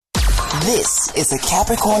This is a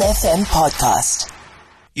Capricorn FM podcast.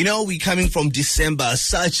 You know, we're coming from December,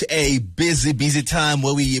 such a busy time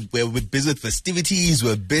where we're busy with festivities,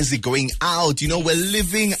 we're busy going out, you know, we're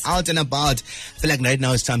living out and about. I feel like right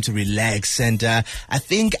now it's time to relax, and I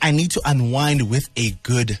think I need to unwind with a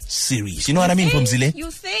good series. You know what I mean, Phumzile? You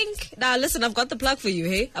think? Now listen, I've got the plug for you,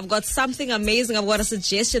 hey? I've got something amazing. I've got a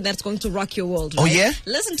suggestion that's going to rock your world, right? Oh, yeah?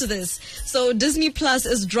 Listen to this. So Disney Plus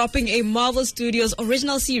is dropping a Marvel Studios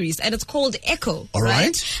original series, and it's called Echo. All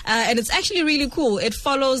right. And it's actually really cool. It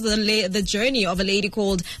follows the journey of a lady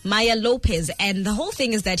called Maya Lopez, and the whole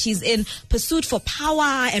thing is that she's in pursuit for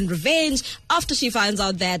power and revenge after she finds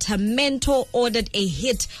out that her mentor ordered a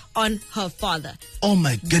hit on her father. Oh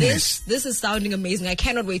my goodness. This is sounding amazing. I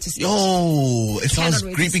cannot wait to see it. Oh, it sounds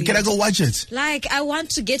creepy. Can I go watch it? Like, I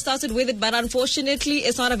want to get started with it, but unfortunately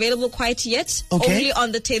it's not available quite yet. Okay. Only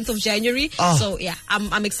on the 10th of January. So yeah,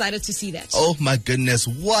 I'm excited to see that. Oh my goodness,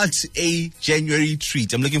 what a January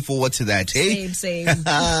treat. I'm looing forward to that. Hey? Same.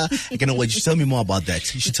 You know what? You should tell me more about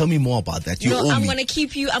that. You should tell me more about that. I'm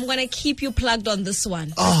gonna keep you plugged on this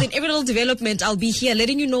one. In every little development, I'll be here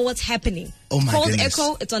letting you know what's happening. Oh my Called goodness.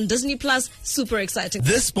 Echo. It's on Disney Plus. Super exciting.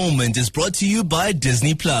 This moment is brought to you by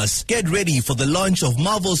Disney Plus. Get ready for the launch of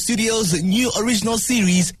Marvel Studios' new original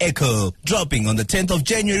series, Echo, dropping on the 10th of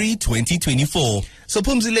January 2024. So,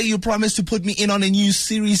 Phumzile, you promised to put me in on a new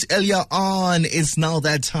series earlier on. It's now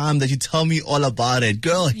that time that you tell me all about it.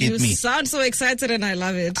 Girl, hit me. You sound so excited, and I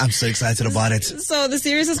love it. I'm so excited about it. So the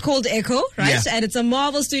series is called Echo, right? Yeah. And it's a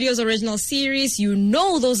Marvel Studios original series. You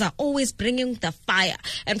know those are always bringing the fire.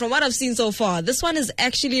 And from what I've seen so far, this one is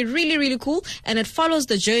actually really, really cool. And it follows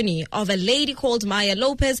the journey of a lady called Maya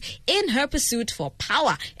Lopez in her pursuit for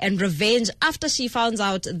power and revenge after she finds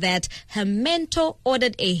out that her mentor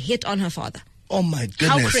ordered a hit on her father. Oh my goodness.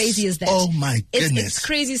 How crazy is that? Oh my goodness. It's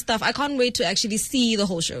crazy stuff. I can't wait to actually see the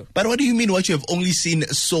whole show. But what do you mean what you have only seen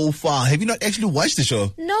so far? Have you not actually watched the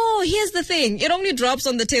show? No, here's the thing. It only drops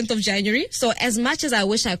on the 10th of January. So as much as I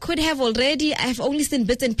wish I could have already, I've only seen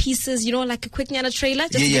bits and pieces, you know, like a quick Nyana trailer,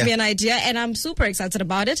 just to give me an idea. And I'm super excited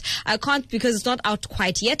about it. I can't because it's not out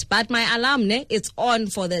quite yet. But my alarm, it's on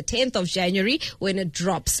for the 10th of January when it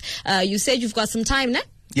drops. You said you've got some time, ne?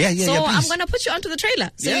 Yeah, So I'm going to put you onto the trailer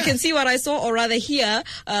so you can see what I saw, or rather hear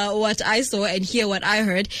what I saw and hear what I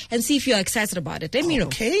heard, and see if you're excited about it. Let me know.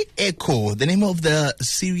 Okay, Echo. The name of the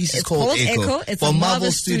series is called Echo. It's for a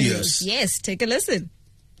Marvel Studios. Yes, take a listen.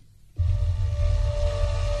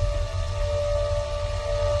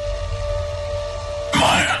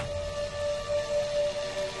 Maya.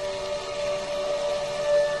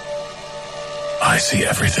 I see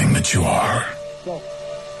everything that you are.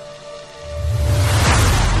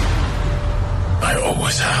 I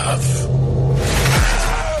always have.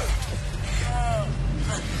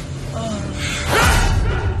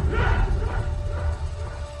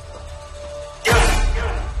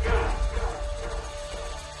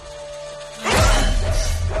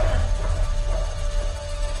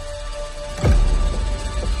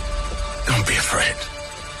 Don't be afraid.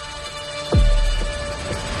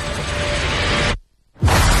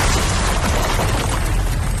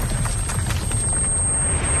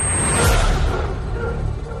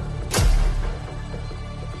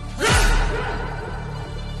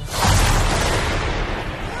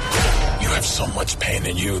 So much pain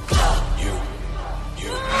in you.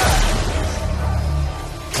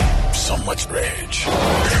 So much rage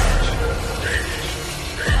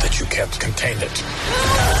that you can't contain it.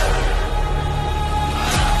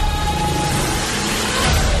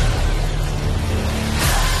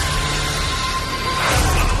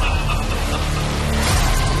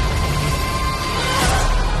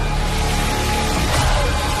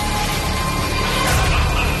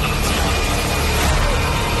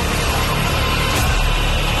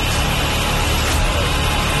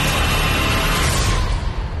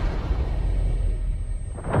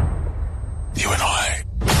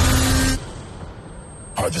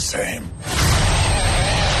 The same.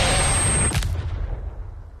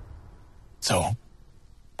 So,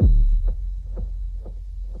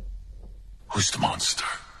 who's the monster?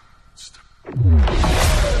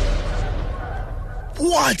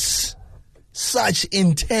 What? Such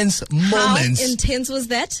intense moments. How intense was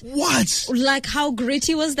that? What? Like, how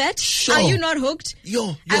gritty was that? Sure. Are you not hooked?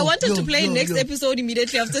 I wanted to play next episode. episode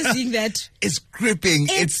immediately after seeing that. It's gripping.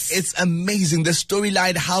 It's amazing. The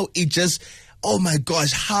storyline, how it just Oh my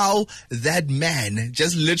gosh, how that man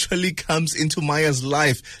just literally comes into Maya's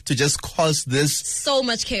life to just cause this so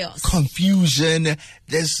much chaos, confusion,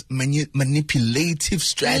 there's manipulative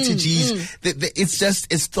strategies.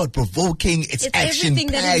 It's thought-provoking, it's action-packed. Everything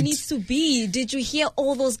that it needs to be. Did you hear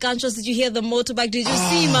all those gunshots? Did you hear the motorbike? Did you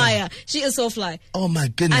see Maya? She is so fly. Oh my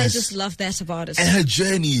goodness. I just love that about it. And her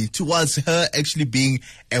journey towards her actually being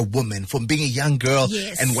a woman, from being a young girl,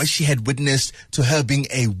 and what she had witnessed to her being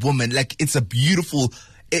a woman. Like, it's a beautiful...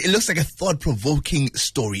 It looks like a thought-provoking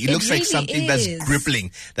story. It looks like something that's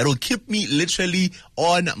gripping, that will keep me literally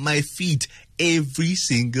on my feet every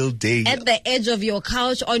single day. At the edge of your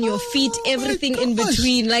couch, on your feet, everything in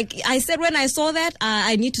between. Like I said, when I saw that,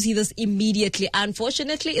 I need to see this immediately.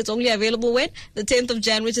 Unfortunately, it's only available when? The 10th of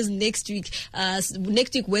Jan, which is next week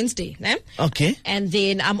Wednesday. Eh? Okay. And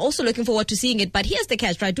then I'm also looking forward to seeing it. But here's the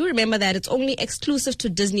catch, right? Do remember that it's only exclusive to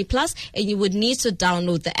Disney Plus, and you would need to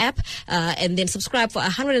download the app and then subscribe for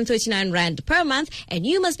 139 Rand per month. And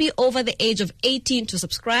you must be over the age of 18 to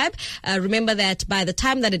subscribe. Remember that by the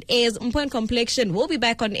time that it airs, Complexion will be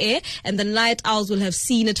back on air, and the Night Owls will have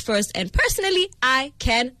seen it first. And personally, I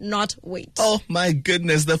cannot wait. Oh my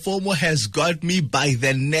goodness, the FOMO has got me by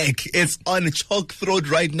the neck. It's on choke throat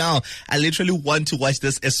right now. I literally want to watch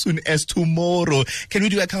this as soon as tomorrow. Can we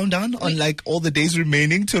do a countdown on like all the days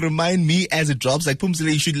remaining to remind me as it drops? Like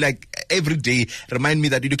Phumzile, you should like every day remind me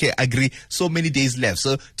that okay, agree. So many days left.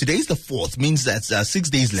 So today is the 4th, means that's 6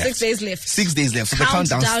 days left. 6 days left. 6 days left. So the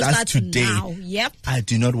countdown starts today. Now. Yep. I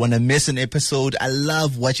do not want to miss an episode. I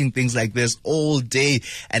love watching things like this all day,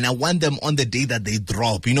 and I want them on the day that they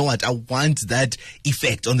drop. You know what? I want that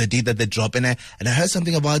effect on the day that they drop. And I heard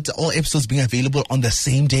something about all episodes being available on the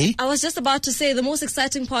same day. I was just about to say the most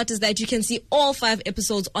exciting part is that you can see all 5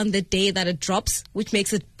 episodes on the day that it drops, which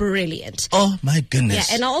makes it brilliant. Oh my goodness.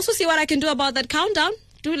 Yeah, and I'll also see what I can do about that countdown.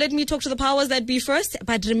 Do let me talk to the powers that be first.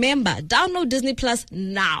 But remember, download Disney Plus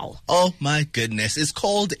now. Oh my goodness. It's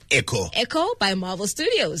called Echo. Echo by Marvel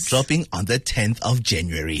Studios. Dropping on the 10th of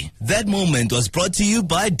January. That moment was brought to you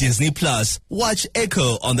by Disney Plus. Watch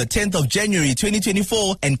Echo on the 10th of January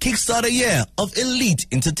 2024 and kickstart a year of elite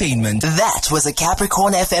entertainment. That was a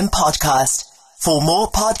Capricorn FM podcast. For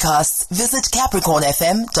more podcasts, visit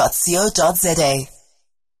capricornfm.co.za.